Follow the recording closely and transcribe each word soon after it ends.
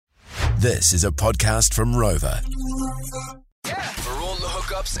This is a podcast from Rover. For all the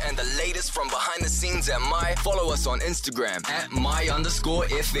hookups and the latest from behind the scenes at My, follow us on Instagram at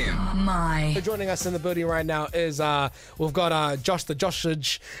My_FM. My. Joining us in the building right now is we've got Josh the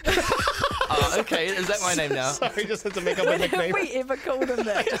Joshage. Okay, is that my name now? Sorry, just had to make up a When have nickname. we ever called him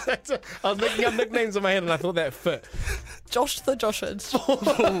that? I was making up nicknames in my head and I thought that fit. Josh the Joshage.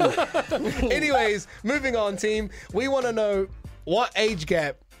 Anyways, moving on, team. We want to know what age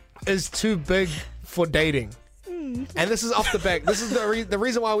gap is too big for dating. And this is off the back. This is the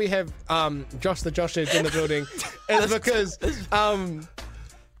reason why we have Josh the Joshage in the building is because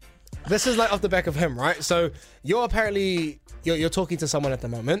this is like off the back of him, right? So you're apparently you're talking to someone at the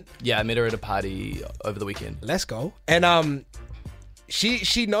moment. Yeah, I met her at a party over the weekend. Let's go. And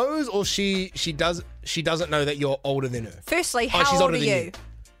she knows or she doesn't know that you're older than her. Firstly, she's how old older are than you? you.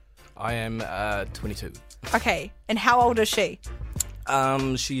 I am 22. Okay, and how old is she?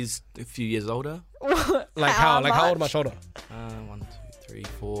 She's a few years older. Like how? Like how old am I older? 1, 2, 3,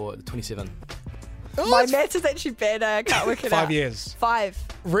 4, 27. My maths is actually bad. I can't work it out. 5 years. 5.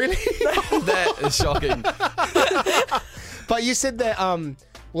 Really? That is shocking. But you said that we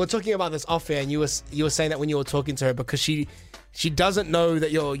were talking about this off air, and you were saying that when you were talking to her because she doesn't know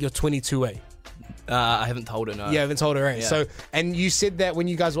that you're 22, eh? I haven't told her, no. You haven't told her, eh? Yeah. So, and you said that when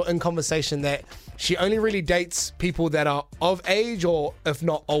you guys were in conversation that she only really dates people that are of age or if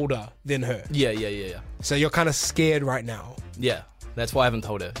not older than her. Yeah. So you're kind of scared right now. Yeah, that's why I haven't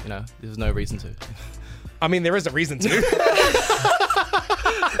told her, There's no reason to. I mean, there is a reason to.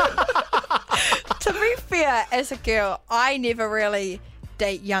 To be fair, as a girl, I never really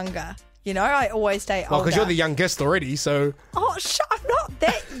date younger. I always date older. Well, because you're the youngest already, so. Oh, I'm not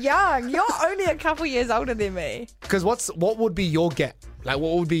that young. You're only a couple years older than me. Because what would be your gap? Like,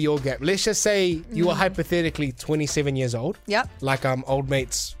 what would be your gap? Let's just say you were hypothetically 27 years old. Yep. Like old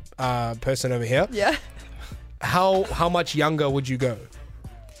mate's person over here. Yeah. How much younger would you go?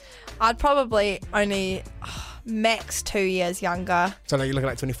 I'd probably only max 2 years younger. So like you're looking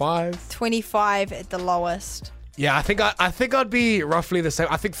at 25. 25 at the lowest. Yeah, I think I'd be roughly the same.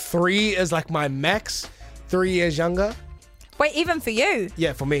 I think 3 is like my max. 3 years younger. Wait, even for you?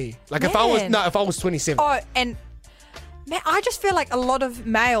 Yeah, for me. Like Man. if I was 27. Oh, and man, I just feel like a lot of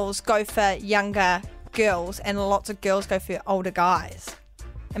males go for younger girls and lots of girls go for older guys.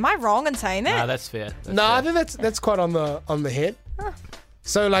 Am I wrong in saying that? Nah, that's fair. I think that's quite on the head.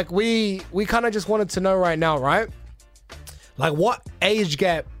 So like we kind of just wanted to know right now, right? Like what age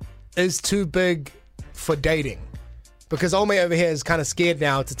gap is too big for dating? Because old mate over here is kind of scared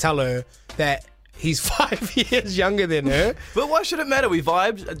now to tell her that he's 5 years younger than her. But why should it matter? We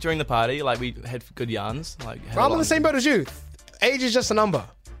vibed during the party. Like, we had good yarns. Like, I'm in the same boat as you. Age is just a number.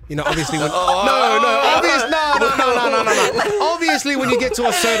 Obviously. No. Obviously, when you get to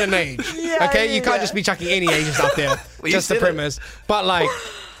a certain age, okay, you can't just be chucking any ages out there. Well, just the said it. premise. But like,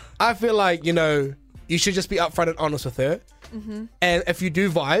 I feel like you should just be upfront and honest with her. Mm-hmm. And if you do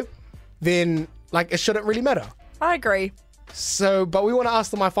vibe, then like it shouldn't really matter. I agree. So, but we want to ask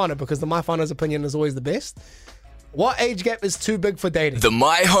the My Whānau because the My Whānau's opinion is always the best. What age gap is too big for dating? The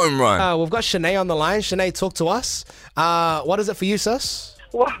My Home Run. We've got Shanae on the line. Shanae, talk to us. What is it for you, sis?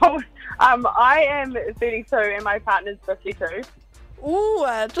 Well, I am 32 and my partner's 52. Ooh,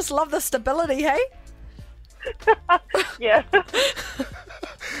 just love the stability, hey? Yeah.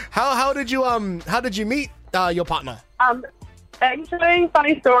 How did you meet your partner? Actually,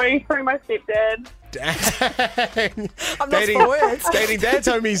 funny story, through my stepdad. Dang. I'm lost for words. Dating dad's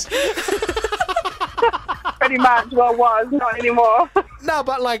homies. Pretty much, well, was, not anymore. No,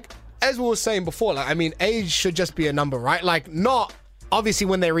 but like, as we were saying before, like, I mean, age should just be a number, right? Like, not obviously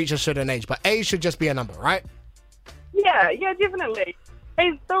when they reach a certain age, but age should just be a number, right? Yeah, definitely.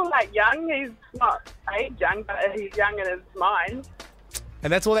 He's still like young, he's not age young, but he's young in his mind.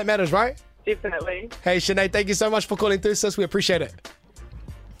 And that's all that matters, right? Definitely. Hey, Shanae, thank you so much for calling through, sis. We appreciate it.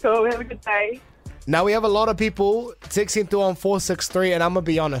 Cool, have a good day. Now, we have a lot of people texting through on 463, and I'm going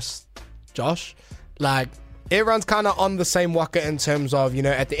to be honest, Josh, like, everyone's kind of on the same waka in terms of,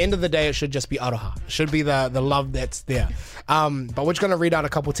 at the end of the day, it should just be aroha. It should be the love that's there. But we're just going to read out a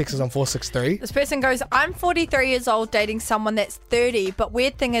couple texts on 463. This person goes, I'm 43 years old dating someone that's 30, but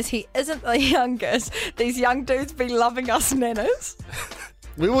weird thing is he isn't the youngest. These young dudes be loving us nanas.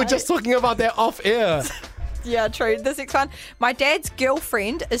 We were just talking about that off air. Yeah, true. This next one. My dad's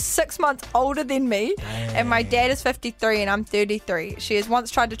girlfriend is 6 months older than me, and my dad is 53 and I'm 33. She has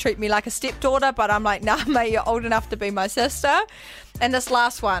once tried to treat me like a stepdaughter, but I'm like, nah, mate, you're old enough to be my sister. And this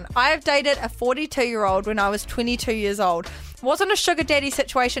last one. I have dated a 42-year-old when I was 22 years old. Wasn't a sugar daddy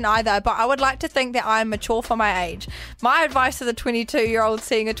situation either, but I would like to think that I am mature for my age. My advice to the 22-year-old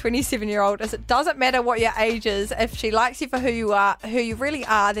seeing a 27-year-old is it doesn't matter what your age is. If she likes you for who you really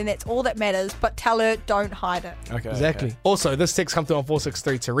are, then that's all that matters. But tell her, don't hide it. Okay. Exactly. okay. Also, this text come through on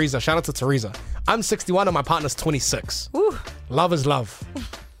 463. Teresa, shout out to Teresa. I'm 61 and my partner's 26. Ooh. Love is love.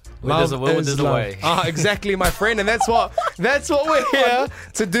 Where there's a will, there's a way. Ah, exactly, my friend, and that's what we're here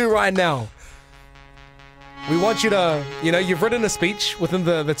to do right now. We want you to, you've written a speech within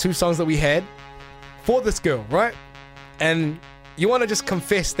the two songs that we had for this girl, right? And you want to just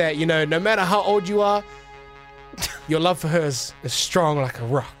confess that, no matter how old you are, your love for her is strong like a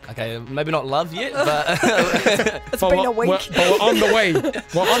rock. Okay, maybe not love yet, but It's been a week. But we're on the way.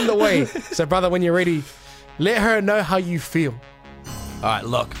 We're on the way. So, brother, when you're ready, let her know how you feel. all right,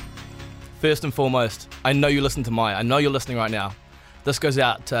 look. First and foremost, I know you listen to Maya. I know you're listening right now. This goes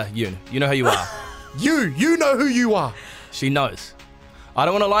out to you. You know who you are. You know who you are. She knows. I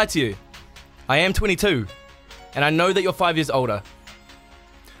don't want to lie to you. I am 22, and I know that you're 5 years older.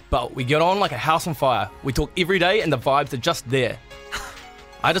 But we get on like a house on fire. We talk every day, and the vibes are just there.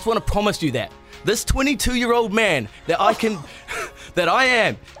 I just want to promise you that this 22-year-old man that I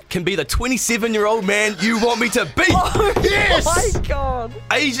am, can be the 27-year-old man you want me to be. Yes! Oh my God.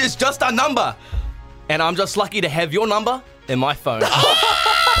 Age is just a number, and I'm just lucky to have your number in my phone.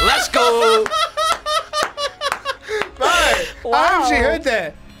 Let's go. Right. Wow. I actually heard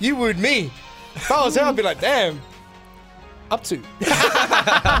that. You would me. If I was her, I'd be like, damn. Up to.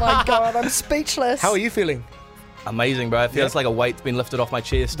 Oh my God, I'm speechless. How are you feeling? Amazing, bro. It feels like a weight's been lifted off my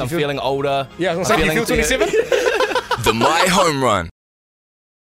chest. I'm feeling older. Yeah, I was going to say, do you feel 27? The My Home Run.